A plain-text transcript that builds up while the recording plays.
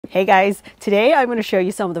Hey guys, today I'm going to show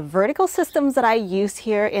you some of the vertical systems that I use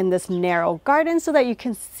here in this narrow garden so that you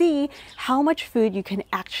can see how much food you can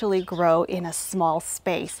actually grow in a small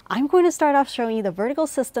space. I'm going to start off showing you the vertical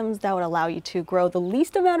systems that would allow you to grow the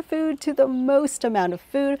least amount of food to the most amount of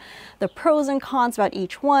food, the pros and cons about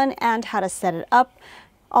each one, and how to set it up.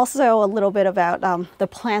 Also a little bit about the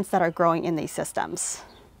plants that are growing in these systems.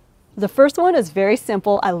 The first one is very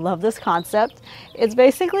simple. I love this concept. It's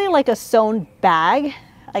basically like a sewn bag,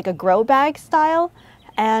 like a grow bag style,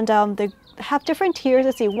 and they have different tiers.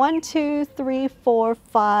 Let's see, 1, 2, 3, 4,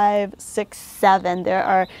 5, 6, 7. There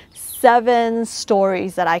are 7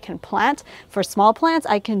 stories that I can plant. For small plants,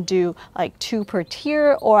 I can do like 2 per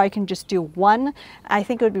tier, or I can just do 1. I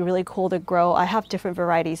think it would be really cool to grow. I have different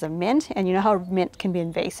varieties of mint, and you know how mint can be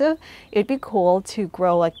invasive? It'd be cool to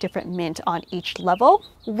grow like different mint on each level.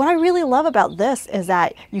 What I really love about this is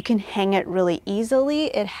that you can hang it really easily.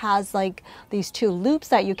 It has like these 2 loops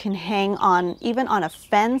that you can hang on, even on a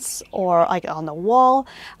fence or like on the wall.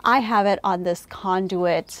 I have it on this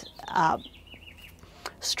conduit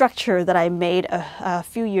structure that I made a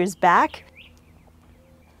few years back.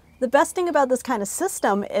 The best thing about this kind of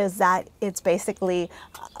system is that it's basically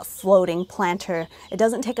a floating planter. It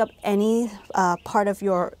doesn't take up any part of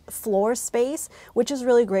your floor space, which is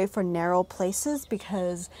really great for narrow places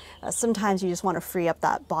because sometimes you just want to free up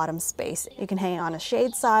that bottom space. You can hang it on a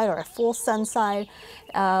shade side or a full sun side.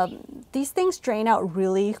 These things drain out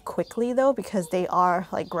really quickly though because they are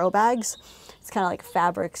like grow bags. It's kind of like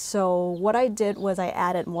fabric. So what I did was I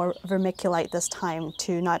added more vermiculite this time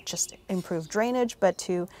to not just improve drainage, but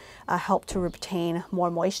to help to retain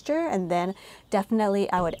more moisture. And then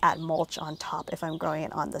definitely I would add mulch on top if I'm growing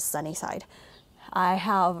it on the sunny side. I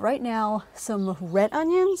have right now some red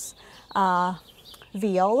onions,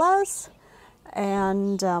 violas,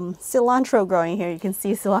 and cilantro growing here. You can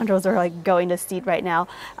see cilantros are like going to seed right now.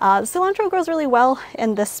 Cilantro grows really well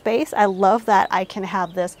in this space. I love that I can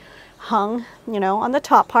have this hung, you know, on the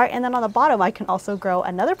top part, and then on the bottom I can also grow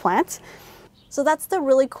another plant. So that's the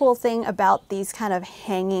really cool thing about these kind of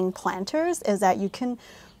hanging planters, is that you can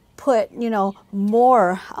put, you know,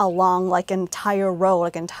 more along like an entire row,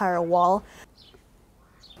 like an entire wall.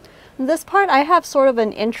 This part I have sort of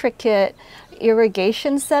an intricate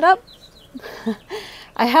irrigation setup.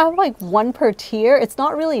 I have like 1 per tier. It's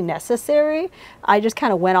not really necessary. I just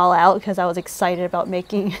kind of went all out because I was excited about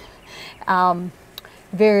making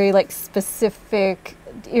very like specific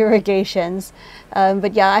irrigations,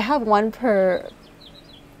 but yeah, I have 1 per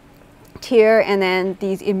tier, and then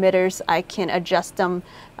these emitters I can adjust them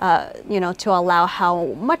you know, to allow how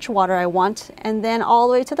much water I want, and then all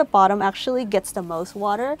the way to the bottom actually gets the most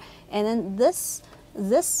water. And then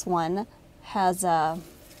this one has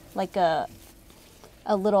like a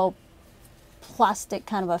little plastic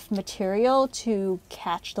kind of a material to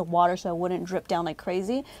catch the water so it wouldn't drip down like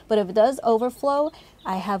crazy. But if it does overflow,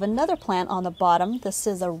 I have another plant on the bottom. This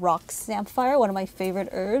is a rock samphire, one of my favorite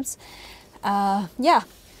herbs. Yeah,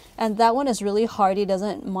 and that one is really hardy,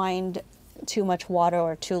 doesn't mind too much water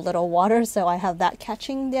or too little water, so I have that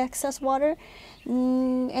catching the excess water.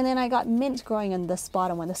 And then I got mint growing in this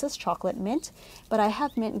bottom one. This is chocolate mint, but I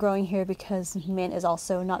have mint growing here because mint is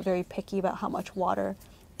also not very picky about how much water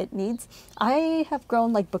it needs. I have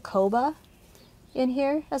grown like Bacoba in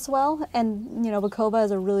here as well, and you know, Bacoba is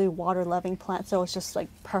a really water loving plant, so it's just like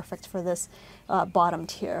perfect for this bottom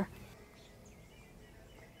tier.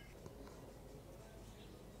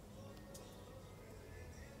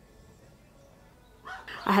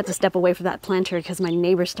 I had to step away from that planter because my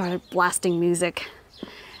neighbor started blasting music.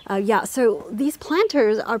 Yeah, so these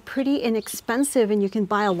planters are pretty inexpensive, and you can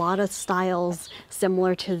buy a lot of styles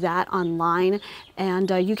similar to that online.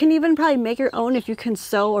 And you can even probably make your own if you can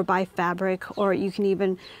sew or buy fabric, or you can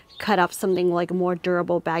even cut up something like a more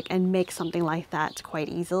durable bag and make something like that quite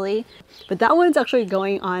easily. But that one's actually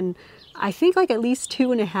going on, I think, like at least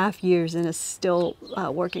 2.5 years, and is still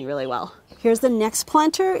working really well. Here's the next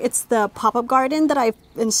planter. It's the PopUp Garden that I've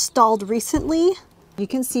installed recently. You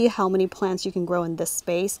can see how many plants you can grow in this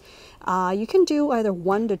space. You can do either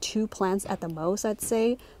 1 to 2 plants at the most, I'd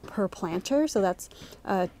say, per planter. So that's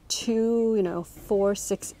 2, you know, 4,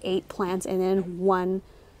 6, 8 plants, and then 1,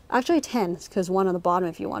 actually 10, because 1 on the bottom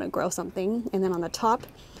if you want to grow something. And then on the top,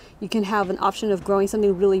 you can have an option of growing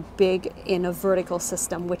something really big in a vertical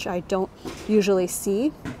system, which I don't usually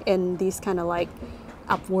see in these kind of like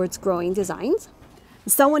upwards growing designs.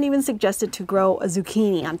 Someone even suggested to grow a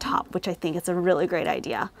zucchini on top, which I think is a really great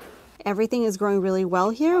idea. Everything is growing really well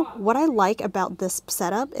here. What I like about this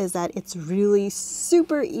setup is that it's really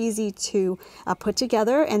super easy to put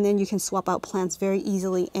together, and then you can swap out plants very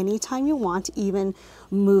easily anytime you want, even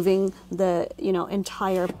moving the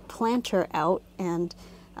entire planter out and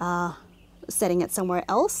setting it somewhere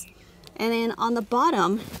else. And then on the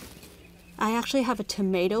bottom, I actually have a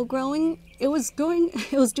tomato growing. It was doing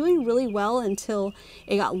really well until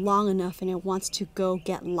it got long enough and it wants to go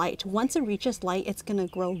get light. Once it reaches light, it's gonna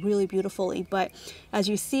grow really beautifully. But as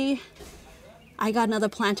you see, I got another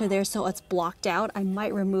planter there, so it's blocked out. I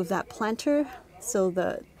might remove that planter so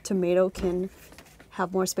the tomato can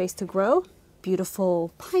have more space to grow.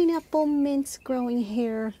 Beautiful pineapple mint growing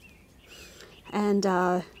here. And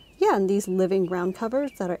yeah, and these living ground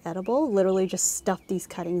covers that are edible, literally just stuff these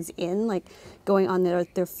cuttings in, like going on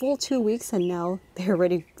their full 2 weeks, and now they're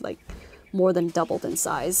already like more than doubled in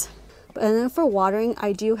size. And then for watering,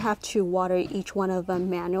 I do have to water each one of them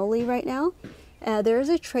manually right now. There is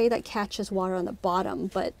a tray that catches water on the bottom,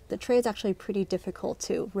 but the tray is actually pretty difficult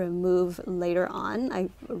to remove later on. I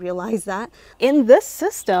realize that. In this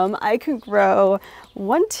system, I can grow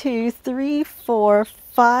 1, 2, 3, 4,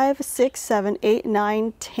 5, 6, 7, 8,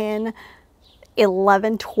 9, 10,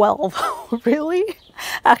 11, 12. Really?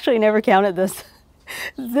 Actually, never counted this.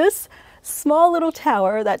 This small little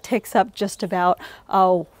tower that takes up just about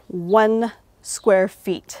 1 square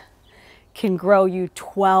feet can grow you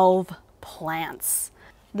 12 plants.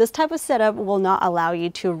 This type of setup will not allow you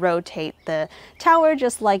to rotate the tower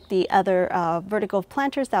just like the other vertical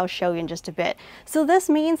planters that I'll show you in just a bit. So this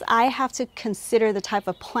means I have to consider the type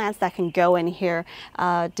of plants that can go in here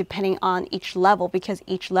depending on each level, because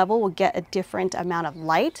each level will get a different amount of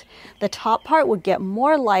light. The top part will get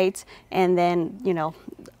more light, and then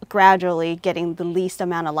gradually getting the least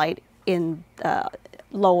amount of light in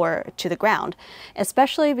lower to the ground,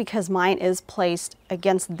 especially because mine is placed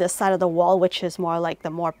against this side of the wall, which is more like the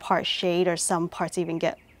more part shade, or some parts even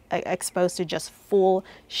get exposed to just full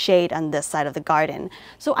shade on this side of the garden.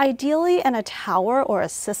 So ideally, in a tower or a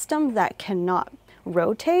system that cannot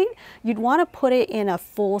rotate, you'd want to put it in a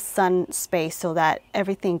full sun space so that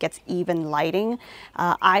everything gets even lighting.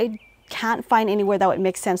 I can't find anywhere that would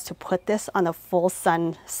make sense to put this on the full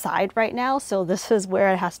sun side right now, so this is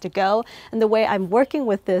where it has to go. And the way I'm working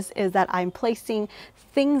with this is that I'm placing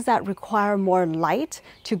things that require more light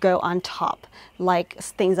to go on top, like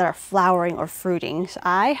things that are flowering or fruiting. So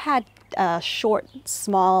I had a short,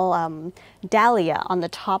 small dahlia on the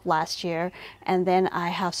top last year, and then I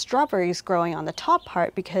have strawberries growing on the top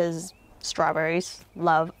part because strawberries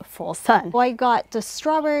love full sun. So I got the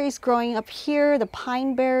strawberries growing up here, the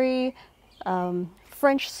pineberry,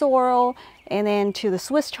 French sorrel, and then to the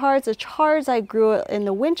Swiss chards. The chards I grew in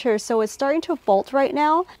the winter, so it's starting to bolt right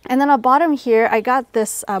now. And then on bottom here, I got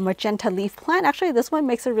this magenta leaf plant. Actually, this one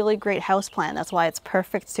makes a really great house plant. That's why it's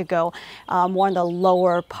perfect to go more in the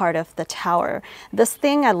lower part of the tower. This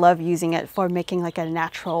thing, I love using it for making like a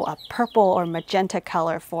natural purple or magenta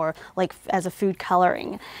color for like as a food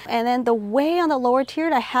coloring. And then the way on the lower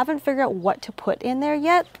tier, I haven't figured out what to put in there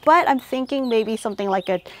yet, but I'm thinking maybe something like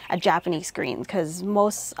a Japanese green, because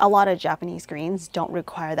a lot of Japanese greens don't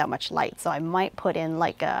require that much light. So I might put in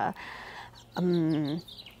like a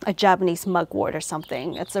Japanese mugwort or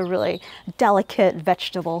something. It's a really delicate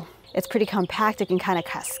vegetable. It's pretty compact, it can kind of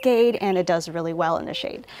cascade, and it does really well in the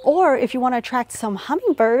shade. Or if you want to attract some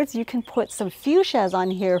hummingbirds, you can put some fuchsias on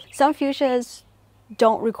here. Some fuchsias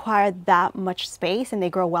don't require that much space and they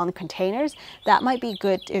grow well in containers. That might be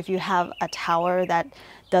good if you have a tower that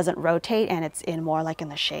doesn't rotate and it's in more like in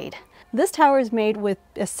the shade. This tower is made with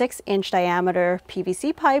a 6-inch diameter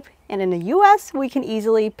PVC pipe, and in the US, we can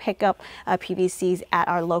easily pick up PVCs at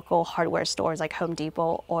our local hardware stores like Home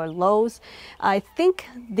Depot or Lowe's. I think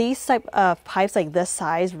these type of pipes like this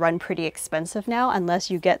size run pretty expensive now,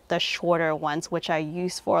 unless you get the shorter ones, which I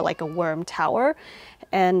use for like a worm tower.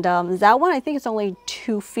 And that one, I think it's only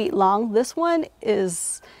 2 feet long. This one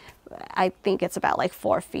is, I think it's about like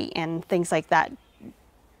 4 feet, and things like that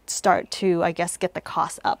start to, I guess, get the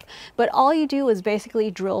cost up. But all you do is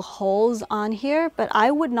basically drill holes on here, but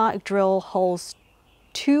I would not drill holes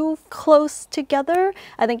too close together.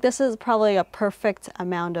 I think this is probably a perfect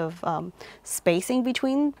amount of spacing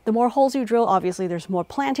between. The more holes you drill, obviously there's more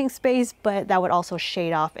planting space, but that would also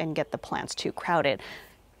shade off and get the plants too crowded.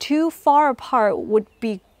 Too far apart would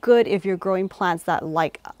be good if you're growing plants that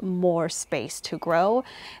like more space to grow.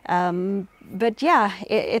 But yeah,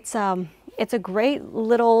 it's a great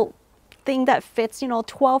little thing that fits, you know,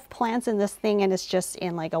 12 plants in this thing, and it's just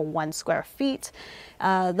in like a 1 square feet.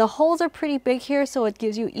 The holes are pretty big here, so it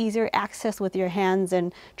gives you easier access with your hands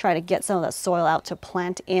and try to get some of that soil out to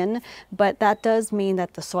plant in. But that does mean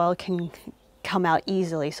that the soil can come out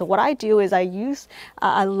easily. So what I do is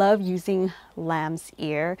I love using lamb's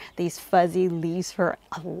ear, these fuzzy leaves, for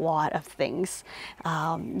a lot of things.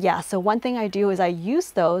 Yeah, so one thing I do is I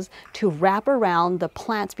use those to wrap around the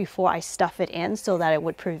plants before I stuff it in, so that it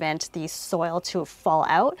would prevent the soil to fall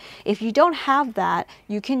out. If you don't have that,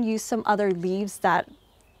 you can use some other leaves that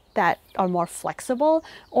are more flexible,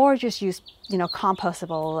 or just use, you know,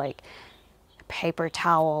 compostable like paper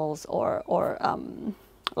towels or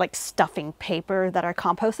like stuffing paper that are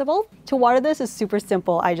compostable. To water this is super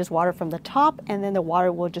simple. I just water from the top, and then the water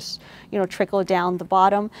will just, you know, trickle down the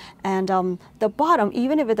bottom. And the bottom,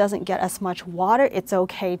 even if it doesn't get as much water, it's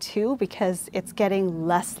okay too, because it's getting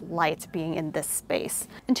less light being in this space.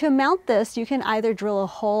 And to mount this, you can either drill a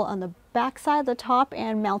hole on the back side of the top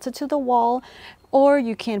and mount it to the wall, or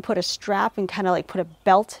you can put a strap and kind of like put a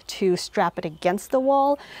belt to strap it against the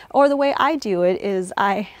wall. Or the way I do it is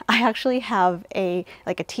I actually have a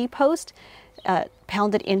T-post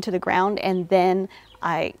pounded into the ground, and then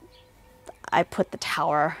I put the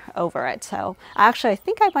tower over it. So I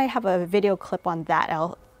think I might have a video clip on that.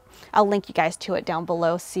 I'll link you guys to it down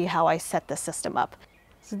below, see how I set the system up.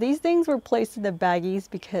 So these things were placed in the baggies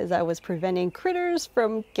because I was preventing critters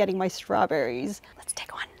from getting my strawberries. Let's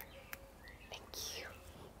take one.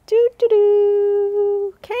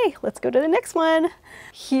 Okay, let's go to the next one.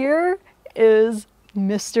 Here is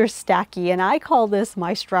Mr. Stacky, and I call this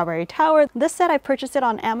my strawberry tower. This set, I purchased it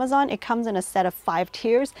on Amazon. It comes in a set of 5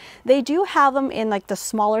 tiers. They do have them in like the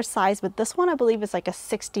smaller size, but this one I believe is like a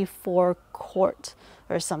 64 quart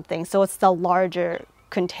or something. So it's the larger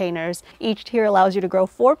containers. Each tier allows you to grow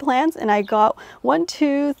 4 plants, and I got 1,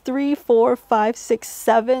 2, 3, 4, 5, 6,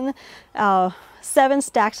 7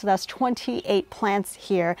 stacks, so that's 28 plants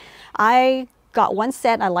here. I got one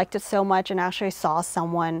set, I liked it so much, and actually saw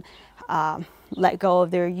someone let go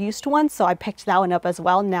of their used one, so I picked that one up as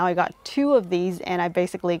well. Now I got 2 of these, and I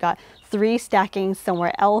basically got 3 stacking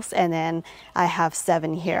somewhere else, and then I have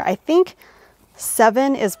 7 here. I think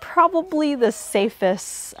 7 is probably the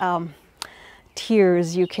safest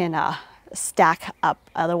tiers you can stack up.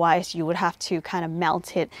 Otherwise you would have to kind of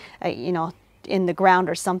mount it, you know, in the ground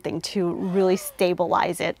or something to really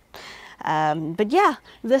stabilize it. But yeah,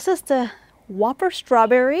 this is the Whopper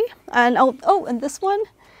strawberry, and and this one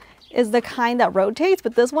is the kind that rotates,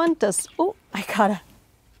 but this one does. Oh, I got a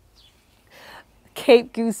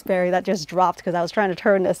Cape gooseberry that just dropped because I was trying to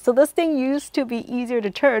turn this. So this thing used to be easier to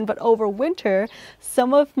turn, but over winter,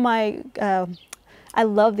 some of my I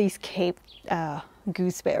love these Cape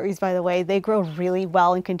gooseberries, by the way. They grow really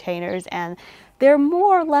well in containers, and they're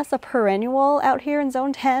more or less a perennial out here in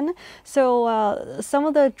Zone 10. So some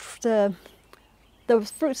of the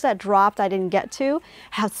fruits that dropped I didn't get to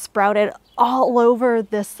have sprouted all over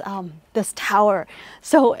this this tower.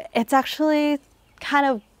 So it's actually kind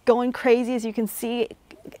of going crazy, as you can see.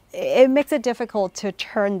 It makes it difficult to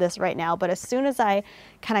turn this right now, but as soon as I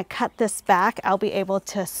kind of cut this back, I'll be able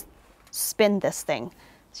to spin this thing.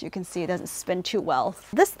 So you can see it doesn't spin too well.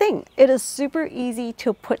 This thing, it is super easy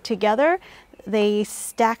to put together. They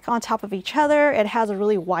stack on top of each other. It has a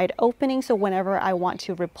really wide opening, so whenever I want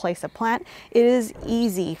to replace a plant, it is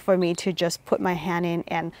easy for me to just put my hand in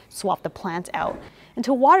and swap the plant out. And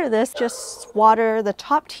to water this, just water the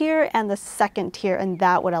top tier and the second tier, and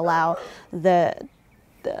that would allow the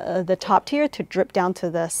top tier to drip down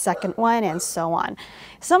to the second one, and so on.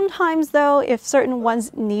 Sometimes though, if certain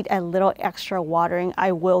ones need a little extra watering,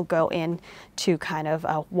 I will go in to kind of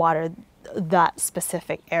water that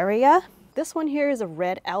specific area. This one here is a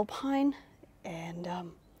red alpine, and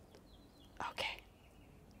okay,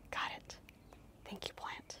 got it. Thank you,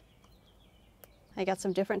 plant. I got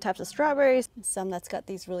some different types of strawberries, some that's got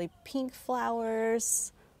these really pink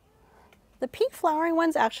flowers. The pink flowering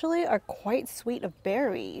ones actually are quite sweet of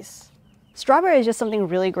berries. Strawberry is just something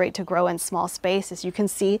really great to grow in small spaces. You can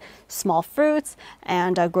see small fruits,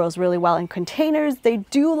 and grows really well in containers. They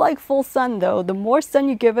do like full sun though. The more sun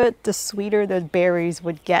you give it, the sweeter the berries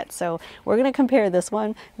would get. So we're gonna compare this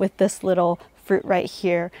one with this little fruit right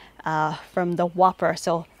here from the Whopper.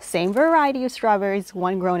 So same variety of strawberries,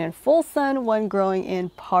 one grown in full sun, one growing in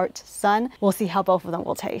part sun. We'll see how both of them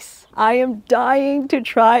will taste. I am dying to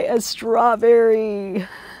try a strawberry.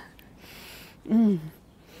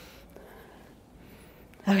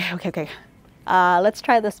 Okay. Let's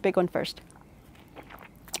try this big one first.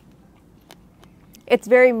 It's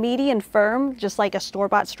very meaty and firm, just like a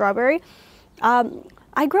store-bought strawberry.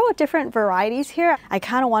 I grow different varieties here. I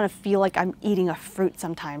kind of want to feel like I'm eating a fruit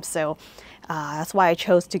sometimes, so that's why I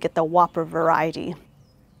chose to get the Whopper variety.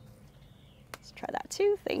 Let's try that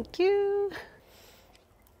too, thank you.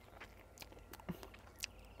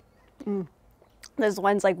 This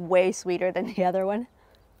one's like way sweeter than the other one.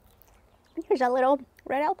 Here's that little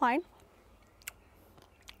red alpine.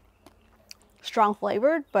 Strong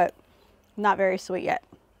flavored, but not very sweet yet.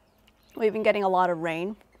 We've been getting a lot of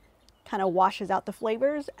rain, kind of washes out the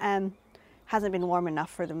flavors, and hasn't been warm enough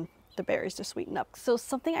for the berries to sweeten up. So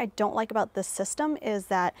something I don't like about this system is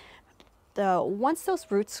that once those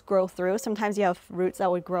roots grow through, sometimes you have roots that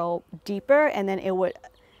would grow deeper and then it would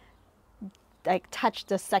like touch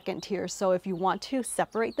the second tier. So if you want to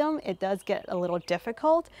separate them, it does get a little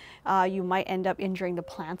difficult. You might end up injuring the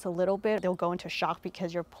plants a little bit. They'll go into shock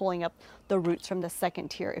because you're pulling up the roots from the second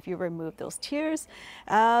tier if you remove those tiers.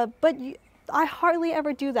 But I hardly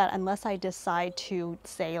ever do that unless I decide to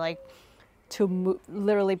say like to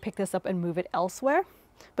literally pick this up and move it elsewhere.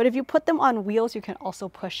 But if you put them on wheels, you can also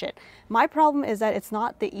push it. My problem is that it's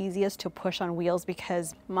not the easiest to push on wheels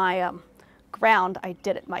because my ground, I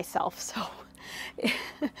did it myself, so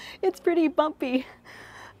it's pretty bumpy.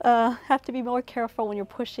 Have to be more careful when you're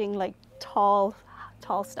pushing like tall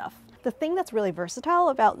stuff. The thing that's really versatile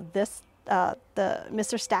about this, the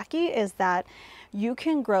Mr. Stacky, is that you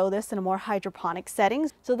can grow this in a more hydroponic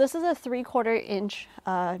settings. So this is a 3/4 inch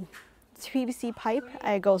PVC pipe.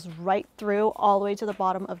 It goes right through all the way to the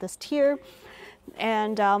bottom of this tier.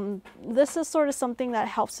 And this is sort of something that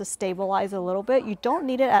helps to stabilize a little bit. You don't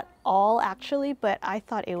need it at all actually, but I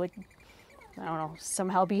thought it would, I don't know,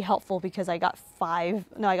 somehow be helpful because I got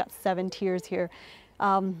 7 tiers here.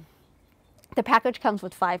 The package comes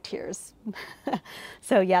with 5 tiers.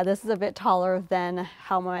 So yeah, this is a bit taller than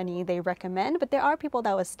how many they recommend, but there are people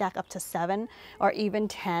that would stack up to 7 or even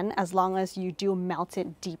 10 as long as you do mount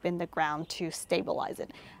it deep in the ground to stabilize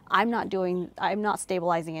it. I'm not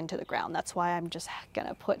stabilizing into the ground. That's why I'm just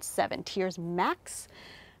gonna put 7 tiers max.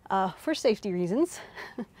 For safety reasons.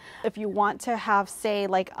 If you want to have, say,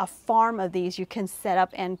 like a farm of these, you can set up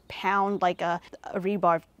and pound like a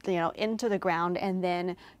rebar, you know, into the ground, and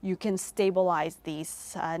then you can stabilize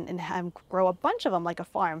these and grow a bunch of them like a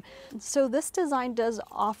farm. So this design does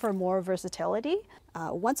offer more versatility.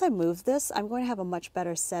 Once I move this, I'm going to have a much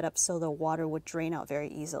better setup so the water would drain out very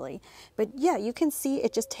easily. But yeah, you can see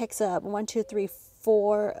it just takes up 1, 2, 3,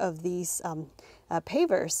 4 of these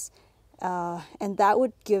pavers. And that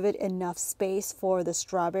would give it enough space for the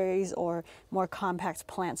strawberries or more compact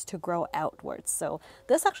plants to grow outwards. So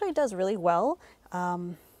this actually does really well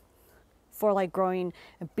for like growing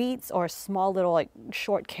beets or small little like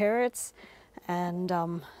short carrots and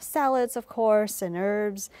salads, of course, and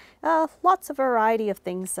herbs. Lots of variety of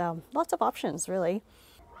things, lots of options really.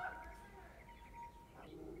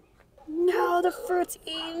 No, the fruit's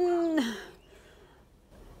eaten.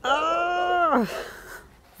 Oh.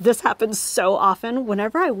 This happens so often.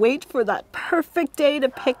 Whenever I wait for that perfect day to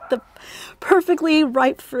pick the perfectly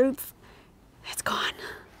ripe fruits, it's gone.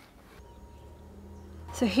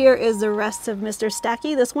 So here is the rest of Mr.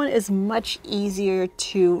 Stacky. This one is much easier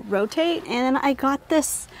to rotate. And I got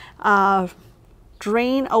this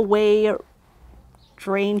drain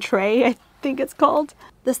tray, I think it's called.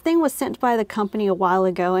 This thing was sent by the company a while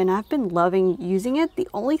ago and I've been loving using it. The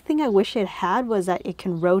only thing I wish it had was that it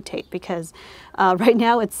can rotate because right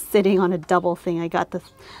now it's sitting on a double thing. I got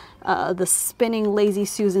the spinning Lazy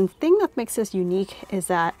Susan. Thing that makes this unique is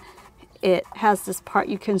that it has this part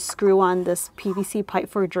you can screw on this PVC pipe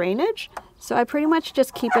for drainage. So I pretty much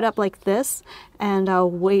just keep it up like this and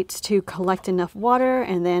wait to collect enough water,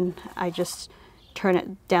 and then I just turn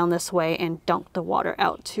it down this way and dump the water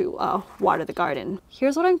out to water the garden.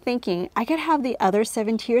 Here's what I'm thinking. I could have the other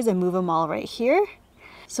 7 tiers and move them all right here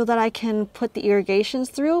so that I can put the irrigations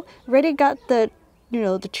through. Already got the, you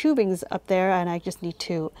know, the tubings up there, and I just need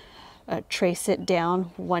to trace it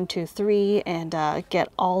down 1, 2, 3 and get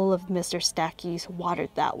all of Mr. Stacky's watered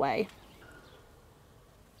that way.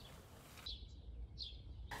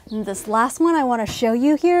 And this last one I want to show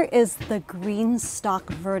you here is the GreenStalk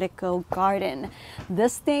Vertical Garden.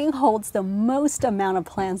 This thing holds the most amount of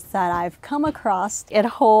plants that I've come across. It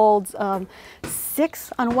holds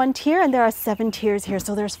 6 on one tier, and there are 7 tiers here.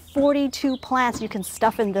 So there's 42 plants you can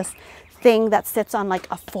stuff in this thing that sits on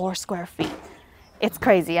like a 4 square feet. It's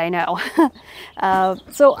crazy, I know.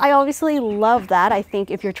 So I obviously love that. I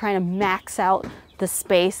think if you're trying to max out the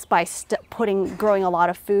space by growing a lot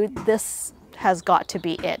of food, this has got to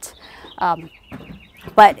be it.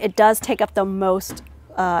 But it does take up the most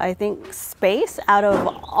I think, space out of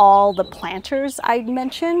all the planters I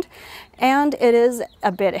mentioned, and it is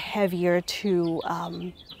a bit heavier to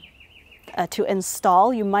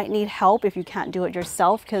install. You might need help if you can't do it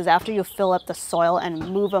yourself, because after you fill up the soil and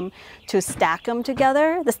move them to stack them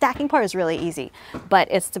together, the stacking part is really easy, but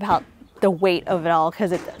it's about the weight of it all,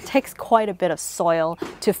 because it takes quite a bit of soil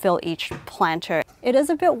to fill each planter. It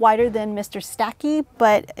is a bit wider than Mr. Stacky,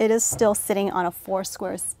 but it is still sitting on a 4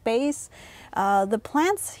 square space. The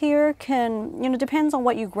plants here can, depends on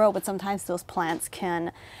what you grow, but sometimes those plants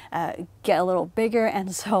can get a little bigger,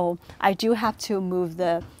 and so I do have to move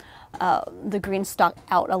the GreenStalk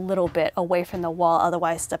out a little bit away from the wall,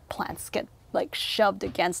 otherwise the plants get like shoved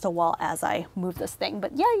against the wall as I move this thing.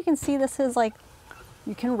 But yeah, you can see this is like,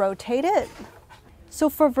 you can rotate it. So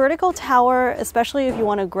for vertical tower, especially if you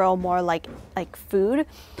want to grow more like food,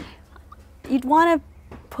 you'd want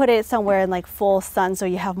to put it somewhere in like full sun so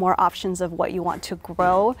you have more options of what you want to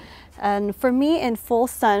grow. And for me, in full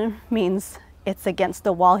sun means it's against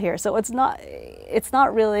the wall here, so it's not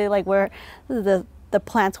really like where the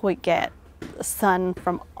plants would get sun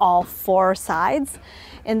from all 4 sides.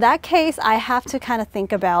 In that case, I have to kind of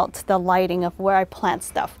think about the lighting of where I plant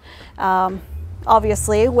stuff.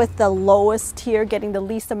 Obviously, with the lowest tier getting the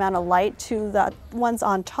least amount of light to the ones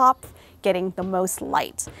on top getting the most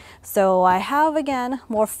light. So I have, again,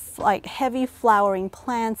 more like heavy flowering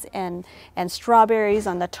plants and strawberries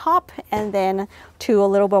on the top, and then a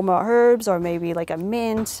little bit more herbs, or maybe like a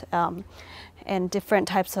mint, and different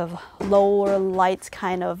types of lower light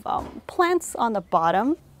kind of plants on the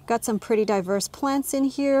bottom. Got some pretty diverse plants in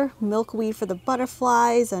here. Milkweed for the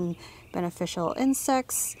butterflies and beneficial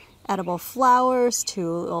insects. Edible flowers, 2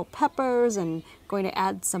 little peppers, and going to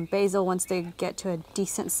add some basil once they get to a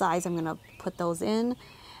decent size. I'm going to put those in.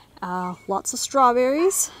 Lots of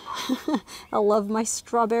strawberries. I love my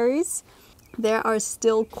strawberries. There are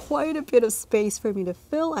still quite a bit of space for me to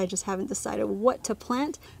fill. I just haven't decided what to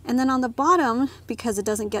plant. And then on the bottom, because it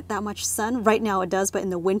doesn't get that much sun, right now it does, but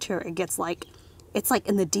in the winter it gets like, it's like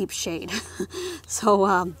in the deep shade.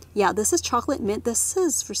 So yeah, this is chocolate mint. This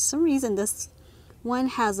is, for some reason, this one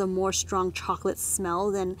has a more strong chocolate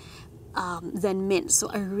smell than mint. So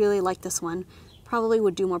I really like this one. Probably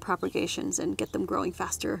would do more propagations and get them growing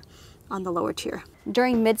faster on the lower tier.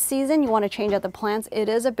 During mid-season, you want to change out the plants. It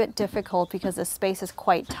is a bit difficult because the space is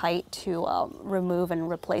quite tight to remove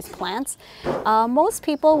and replace plants. Most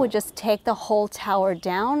people would just take the whole tower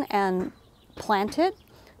down and plant it.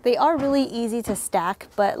 They are really easy to stack,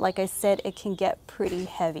 but like I said, it can get pretty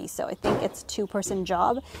heavy. So I think it's a 2-person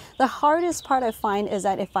job. The hardest part I find is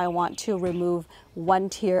that if I want to remove one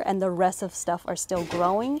tier and the rest of stuff are still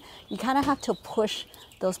growing, you kind of have to push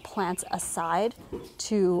those plants aside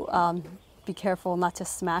to be careful not to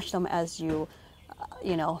smash them as you,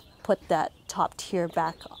 put that top tier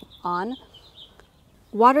back on.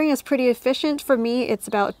 Watering is pretty efficient. For me, it's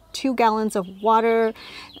about 2 gallons of water,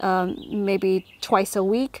 maybe twice a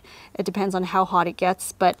week. It depends on how hot it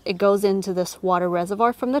gets, but it goes into this water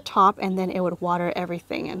reservoir from the top, and then it would water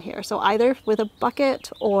everything in here. So either with a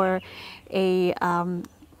bucket or a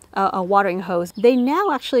watering hose. They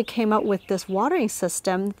now actually came up with this watering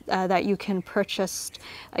system that you can purchase,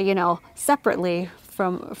 separately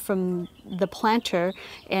from the planter,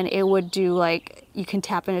 and it would do like, you can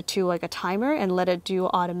tap into like a timer and let it do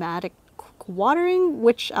automatic watering,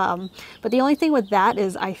 which but the only thing with that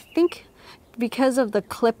is, I think because of the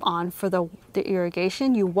clip-on for the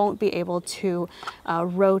irrigation, you won't be able to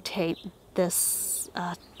rotate this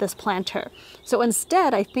planter. So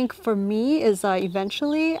instead, I think for me is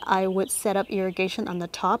eventually I would set up irrigation on the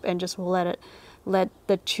top and just let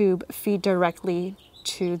the tube feed directly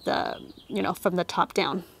to the, from the top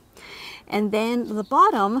down. And then the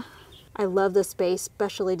bottom, I love the space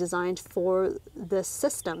specially designed for this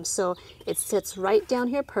system. So it sits right down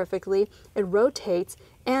here perfectly, it rotates,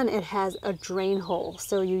 and it has a drain hole.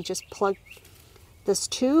 So you just plug this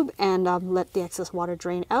tube and let the excess water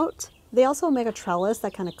drain out. They also make a trellis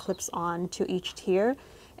that kind of clips on to each tier,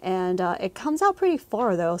 and it comes out pretty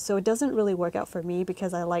far though, so it doesn't really work out for me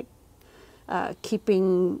because I like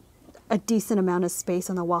keeping a decent amount of space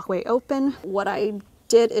on the walkway open. What I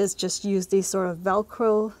did is just use these sort of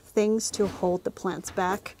Velcro things to hold the plants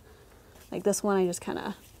back. Like this one, I just kind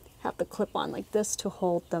of have the clip on like this to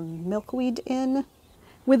hold the milkweed in.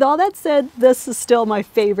 With all that said, this is still my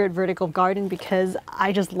favorite vertical garden because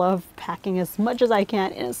I just love packing as much as I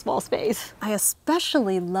can in a small space. I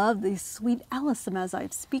especially love these sweet alyssum as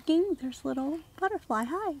I'm speaking. There's a little butterfly,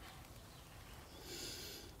 hi.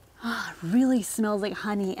 Really smells like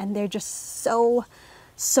honey, and they're just so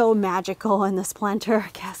magical in this planter,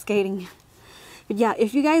 cascading But yeah,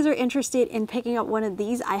 if you guys are interested in picking up one of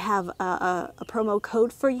these, I have a promo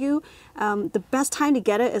code for you. The best time to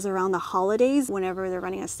get it is around the holidays, whenever they're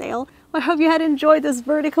running a sale. I hope you had enjoyed this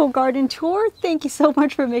vertical garden tour. Thank you so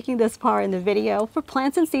much for making this part in the video. For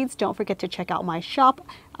plants and seeds, don't forget to check out my shop.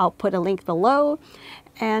 I'll put a link below.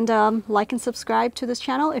 And like and subscribe to this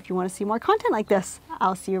channel if you want to see more content like this.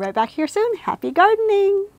 I'll see you right back here soon. Happy gardening!